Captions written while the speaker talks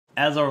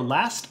as our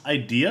last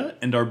idea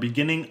and our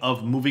beginning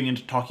of moving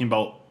into talking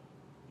about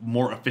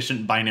more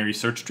efficient binary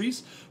search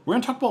trees, we're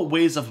going to talk about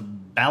ways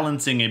of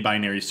balancing a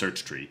binary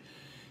search tree.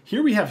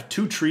 Here we have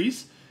two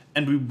trees,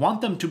 and we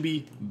want them to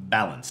be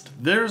balanced.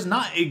 There's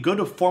not a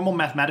good formal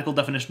mathematical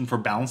definition for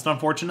balanced,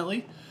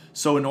 unfortunately.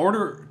 So in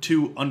order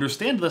to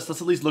understand this,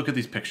 let's at least look at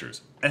these pictures.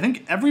 I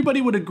think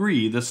everybody would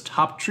agree this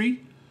top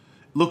tree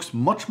looks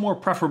much more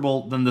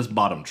preferable than this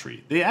bottom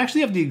tree. They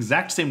actually have the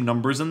exact same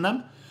numbers in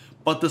them,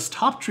 but this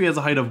top tree has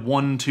a height of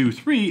 1, 2,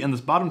 3, and this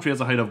bottom tree has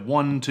a height of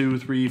 1, 2,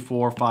 3,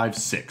 4, 5,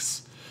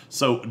 6.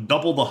 So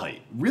double the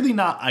height. Really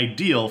not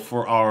ideal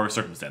for our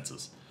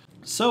circumstances.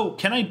 So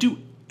can I do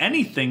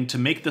anything to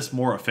make this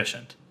more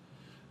efficient?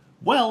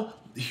 Well,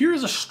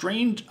 here's a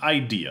strange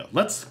idea.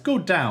 Let's go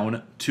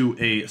down to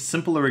a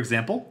simpler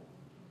example.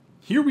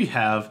 Here we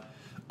have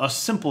a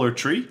simpler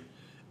tree.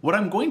 What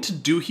I'm going to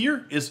do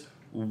here is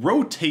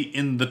rotate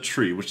in the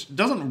tree, which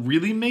doesn't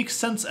really make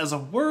sense as a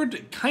word.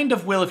 It kind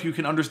of will if you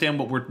can understand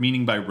what we're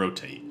meaning by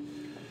rotate.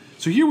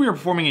 So here we are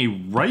performing a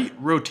right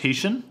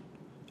rotation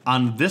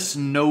on this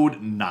node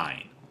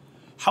 9.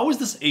 How is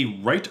this a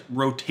right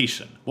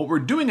rotation? What we're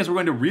doing is we're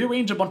going to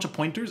rearrange a bunch of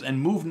pointers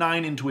and move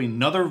 9 into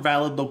another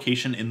valid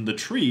location in the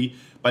tree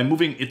by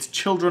moving its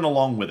children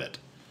along with it.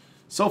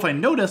 So if I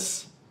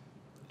notice,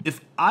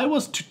 if I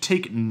was to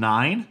take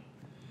 9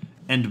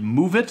 and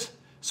move it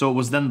so it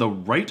was then the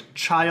right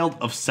child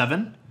of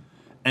 7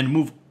 and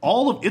move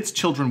all of its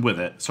children with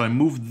it, so I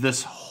moved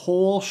this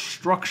whole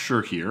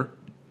structure here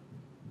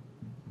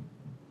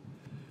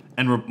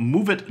and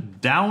move it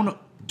down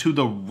to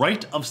the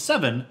right of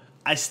 7,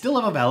 I still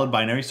have a valid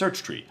binary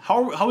search tree.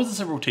 How is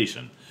this a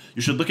rotation?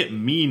 You should look at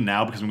me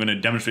now because I'm going to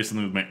demonstrate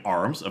something with my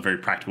arms, a very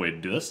practical way to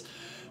do this.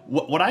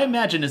 What I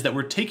imagine is that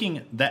we're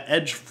taking that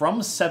edge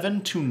from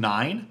 7 to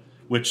 9,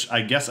 which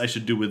I guess I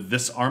should do with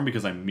this arm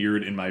because I'm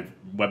mirrored in my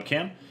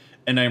webcam,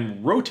 and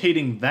I'm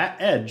rotating that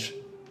edge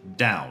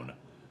down.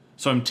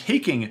 So I'm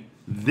taking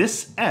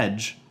this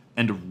edge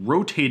and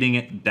rotating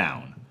it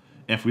down.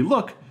 And if we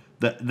look,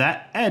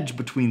 that edge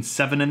between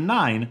 7 and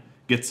 9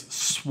 gets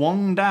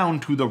swung down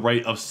to the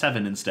right of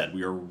 7 instead.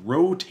 We are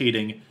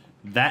rotating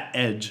that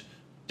edge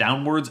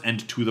downwards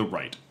and to the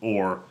right,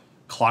 or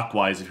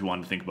clockwise if you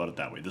want to think about it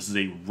that way. This is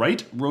a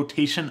right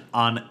rotation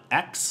on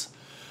X.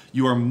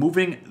 You are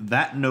moving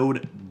that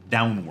node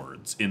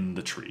downwards in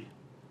the tree.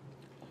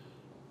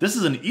 This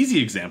is an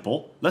easy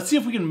example. Let's see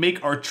if we can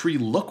make our tree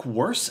look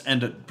worse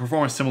and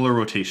perform a similar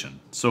rotation.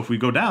 So if we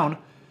go down,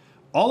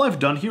 all I've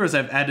done here is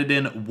I've added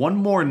in one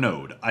more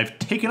node. I've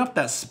taken up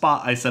that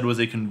spot I said was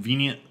a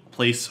convenient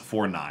place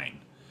for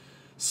 9.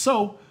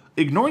 So,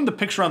 ignoring the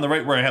picture on the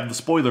right where I have the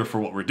spoiler for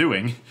what we're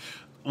doing,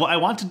 what I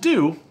want to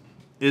do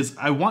is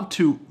I want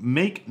to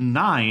make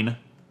 9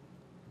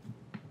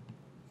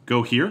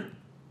 go here,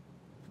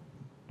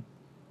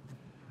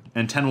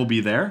 and 10 will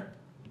be there.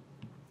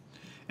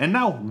 And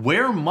now,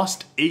 where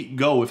must 8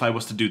 go if I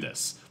was to do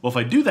this? Well, if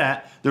I do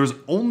that, there's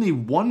only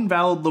one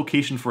valid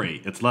location for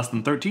 8. It's less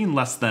than 13,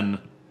 less than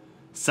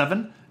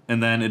 7,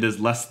 and then it is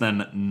less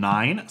than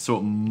 9, so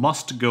it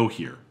must go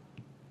here.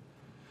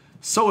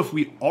 So if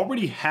we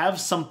already have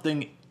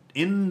something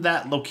in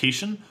that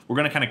location, we're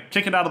going to kind of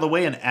kick it out of the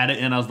way and add it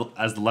in as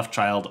the left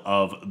child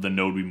of the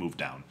node we moved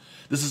down.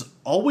 This is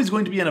always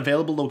going to be an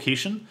available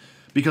location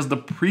because the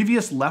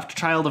previous left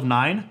child of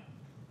 9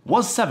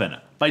 was 7.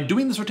 By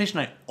doing this rotation,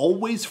 I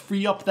always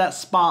free up that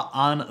spot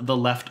on the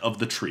left of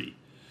the tree.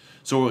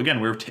 So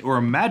again, we're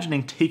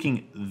imagining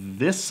taking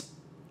this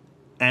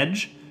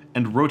edge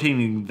and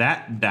rotating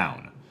that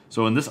down.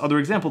 So in this other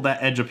example,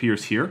 that edge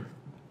appears here.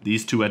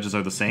 These two edges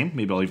are the same.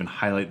 Maybe I'll even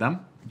highlight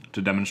them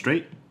to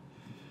demonstrate.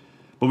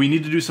 But we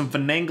need to do some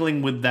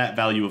finagling with that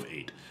value of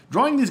 8.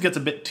 Drawing these gets a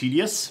bit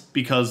tedious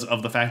because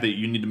of the fact that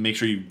you need to make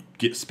sure you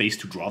get space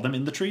to draw them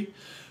in the tree.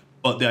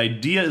 But the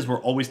idea is we're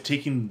always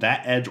taking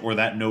that edge or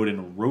that node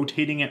and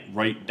rotating it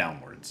right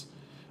downwards.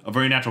 A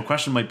very natural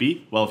question might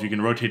be, well, if you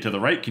can rotate to the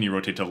right, can you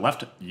rotate to the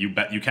left? You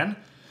bet you can.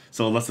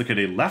 So let's look at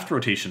a left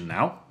rotation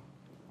now,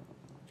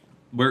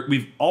 where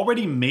we've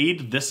already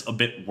made this a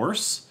bit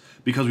worse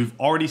because we've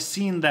already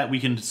seen that we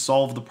can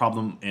solve the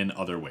problem in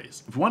other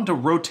ways. If we wanted to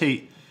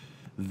rotate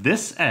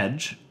this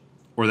edge,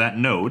 or that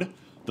node,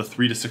 the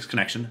 3 to 6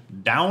 connection,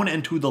 down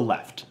and to the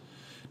left.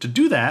 To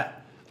do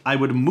that, I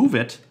would move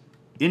it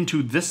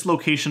into this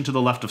location to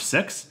the left of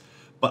 6,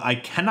 but I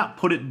cannot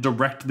put it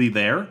directly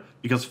there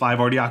because 5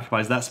 already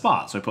occupies that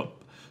spot. So I put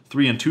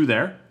 3 and 2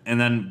 there, and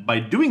then by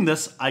doing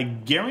this, I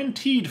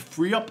guaranteed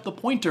free up the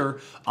pointer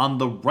on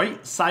the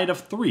right side of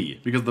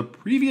 3 because the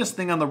previous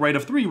thing on the right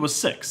of 3 was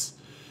 6.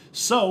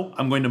 So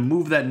I'm going to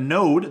move that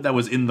node that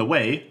was in the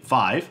way,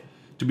 5,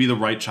 to be the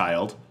right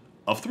child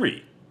of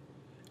 3.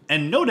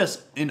 And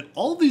notice, in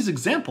all these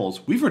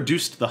examples, we've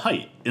reduced the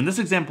height. In this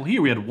example here,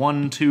 we had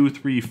 1, 2,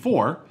 3,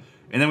 4,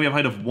 and then we have a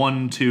height of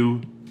 1,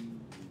 2,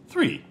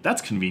 3.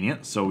 That's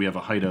convenient. So we have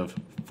a height of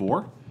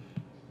 4,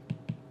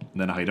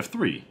 and then a height of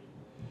 3.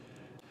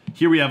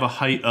 Here we have a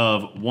height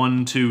of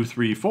 1, 2,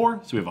 3, 4,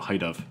 so we have a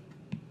height of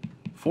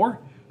 4,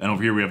 and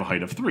over here we have a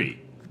height of 3.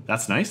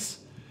 That's nice.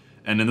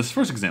 And in this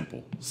first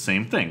example,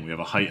 same thing. We have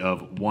a height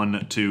of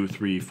 1, 2,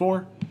 3,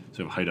 4. So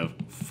we have a height of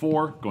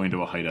 4 going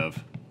to a height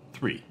of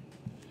 3.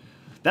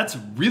 That's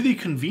really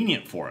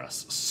convenient for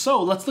us.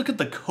 So let's look at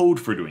the code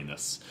for doing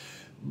this.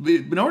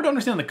 In order to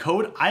understand the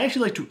code, I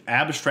actually like to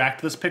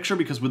abstract this picture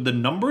because with the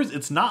numbers,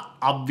 it's not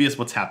obvious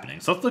what's happening.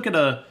 So let's look at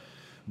a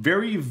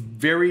very,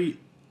 very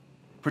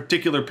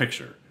particular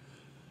picture.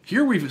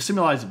 Here we've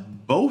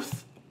simulated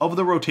both of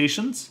the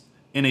rotations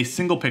in a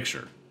single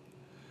picture.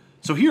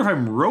 So here if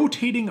I'm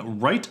rotating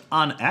right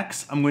on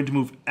x, I'm going to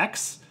move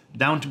x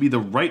down to be the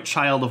right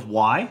child of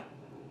y.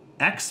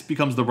 X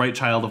becomes the right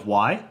child of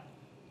y.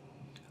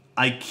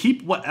 I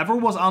keep whatever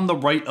was on the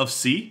right of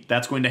c,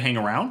 that's going to hang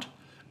around,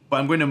 but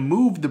I'm going to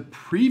move the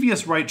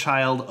previous right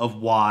child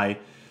of y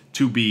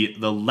to be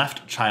the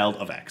left child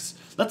of x.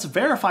 Let's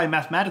verify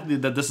mathematically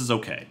that this is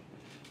okay.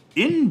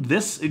 In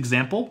this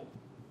example,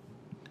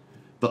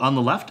 on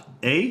the left,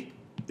 a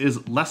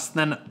is less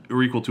than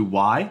or equal to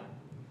y,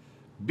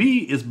 b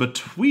is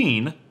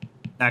between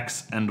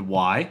x and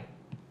y,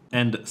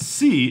 and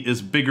c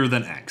is bigger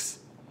than x.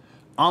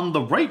 On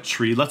the right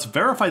tree, let's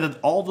verify that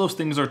all of those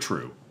things are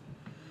true.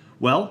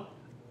 Well,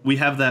 we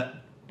have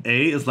that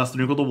a is less than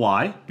or equal to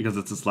y, because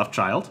it's its left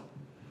child.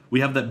 We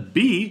have that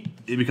b,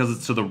 because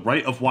it's to the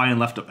right of y and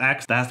left of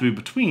x, that has to be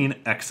between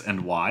x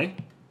and y.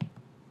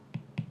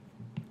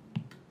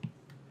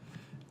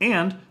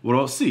 And what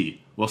about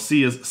c? Well,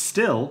 c is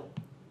still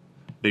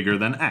bigger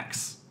than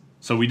x.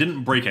 So we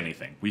didn't break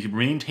anything. We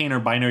maintain our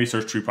binary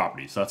search tree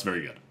properties, so that's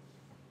very good.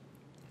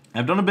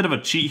 I've done a bit of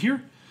a cheat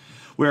here,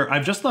 where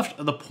I've just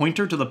left the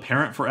pointer to the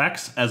parent for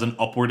x as an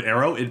upward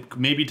arrow. It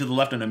may be to the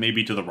left and it may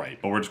be to the right,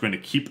 but we're just going to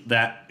keep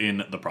that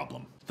in the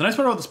problem. The nice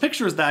part about this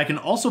picture is that I can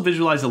also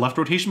visualize the left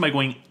rotation by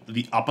going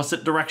the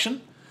opposite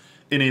direction.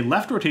 In a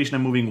left rotation,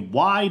 I'm moving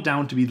y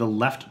down to be the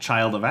left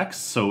child of x,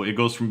 so it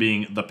goes from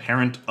being the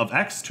parent of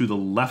x to the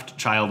left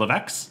child of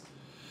x.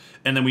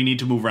 And then we need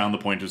to move around the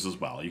pointers as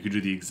well. You could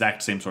do the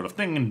exact same sort of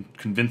thing and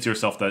convince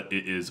yourself that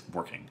it is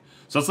working.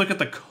 So let's look at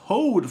the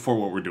code for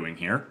what we're doing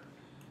here.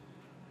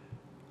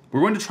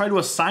 We're going to try to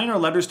assign our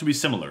letters to be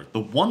similar. The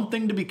one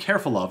thing to be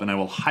careful of, and I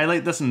will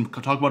highlight this and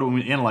talk about it when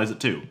we analyze it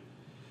too.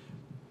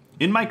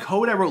 In my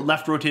code, I wrote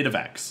left rotate of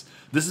x.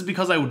 This is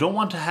because I don't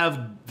want to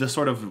have this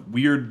sort of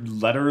weird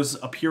letters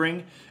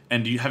appearing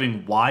and you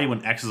having y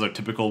when x is a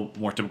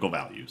more typical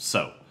value.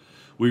 So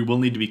we will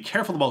need to be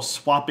careful about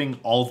swapping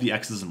all of the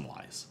x's and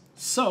y's.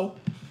 So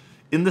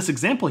in this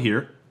example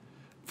here,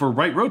 for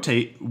right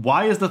rotate,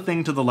 y is the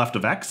thing to the left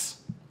of x,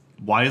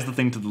 y is the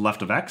thing to the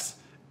left of x,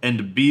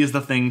 and b is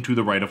the thing to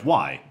the right of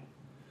y.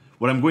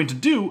 What I'm going to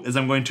do is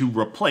I'm going to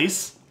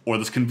replace, or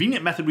this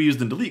convenient method we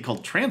used in delete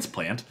called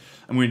transplant,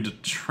 I'm going to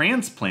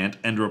transplant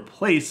and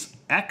replace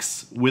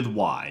x with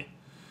y.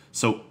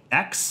 So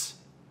x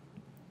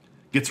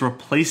gets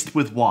replaced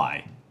with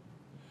y.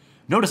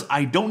 Notice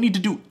I don't need to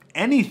do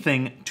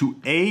anything to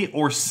a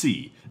or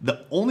c.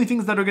 The only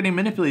things that are getting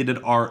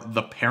manipulated are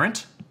the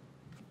parent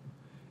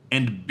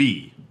and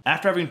b.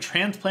 After having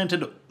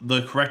transplanted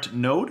the correct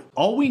node,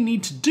 all we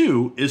need to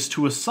do is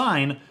to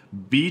assign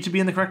b to be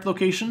in the correct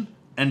location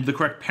and the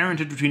correct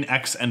parentage between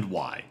x and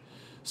y.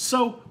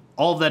 So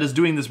all of that is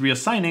doing this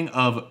reassigning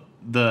of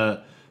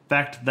the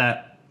fact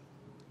that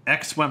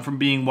x went from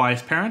being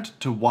y's parent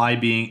to y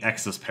being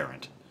x's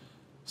parent.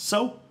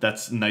 So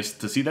that's nice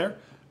to see there.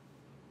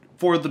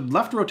 For the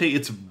left rotate,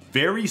 it's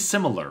very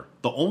similar.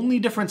 The only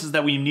difference is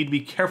that we need to be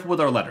careful with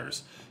our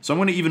letters. So I'm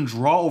going to even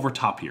draw over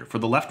top here. For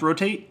the left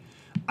rotate,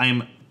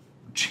 I'm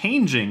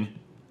changing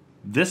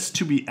this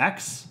to be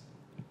x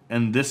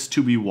and this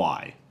to be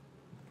y.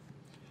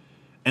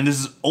 And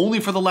this is only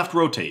for the left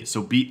rotate,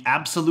 so be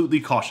absolutely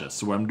cautious.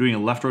 So I'm doing a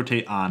left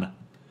rotate on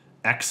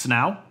x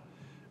now,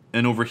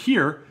 and over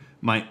here,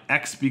 my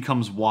x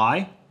becomes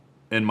y,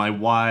 and my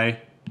y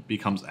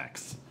becomes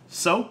x.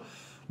 So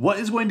what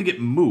is going to get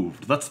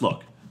moved? Let's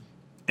look.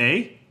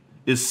 A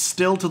is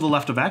still to the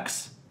left of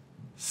x,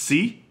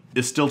 c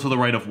is still to the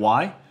right of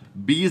y,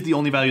 b is the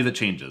only value that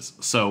changes.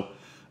 So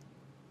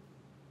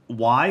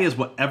y is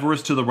whatever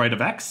is to the right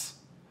of x,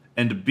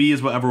 and b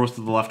is whatever was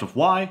to the left of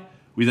y.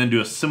 We then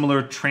do a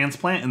similar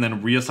transplant and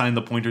then reassign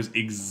the pointers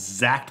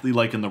exactly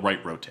like in the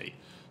right rotate.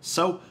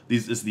 So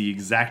these is the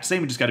exact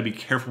same, you just gotta be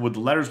careful with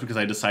the letters because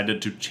I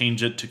decided to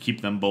change it to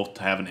keep them both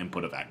to have an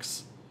input of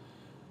x.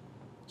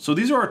 So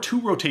these are our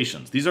two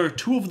rotations. These are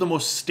two of the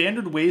most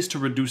standard ways to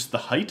reduce the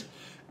height.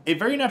 A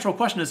very natural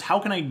question is how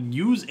can I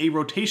use a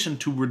rotation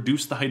to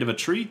reduce the height of a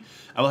tree?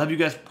 I will have you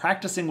guys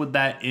practicing with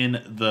that in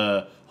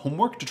the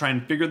homework to try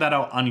and figure that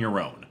out on your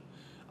own.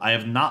 I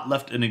have not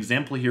left an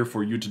example here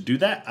for you to do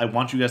that. I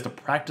want you guys to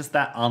practice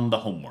that on the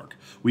homework.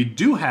 We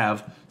do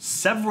have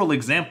several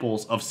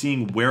examples of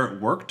seeing where it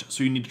worked,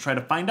 so you need to try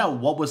to find out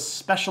what was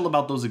special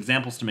about those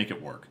examples to make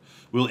it work.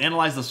 We'll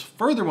analyze this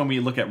further when we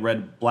look at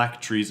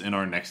red-black trees in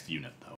our next unit.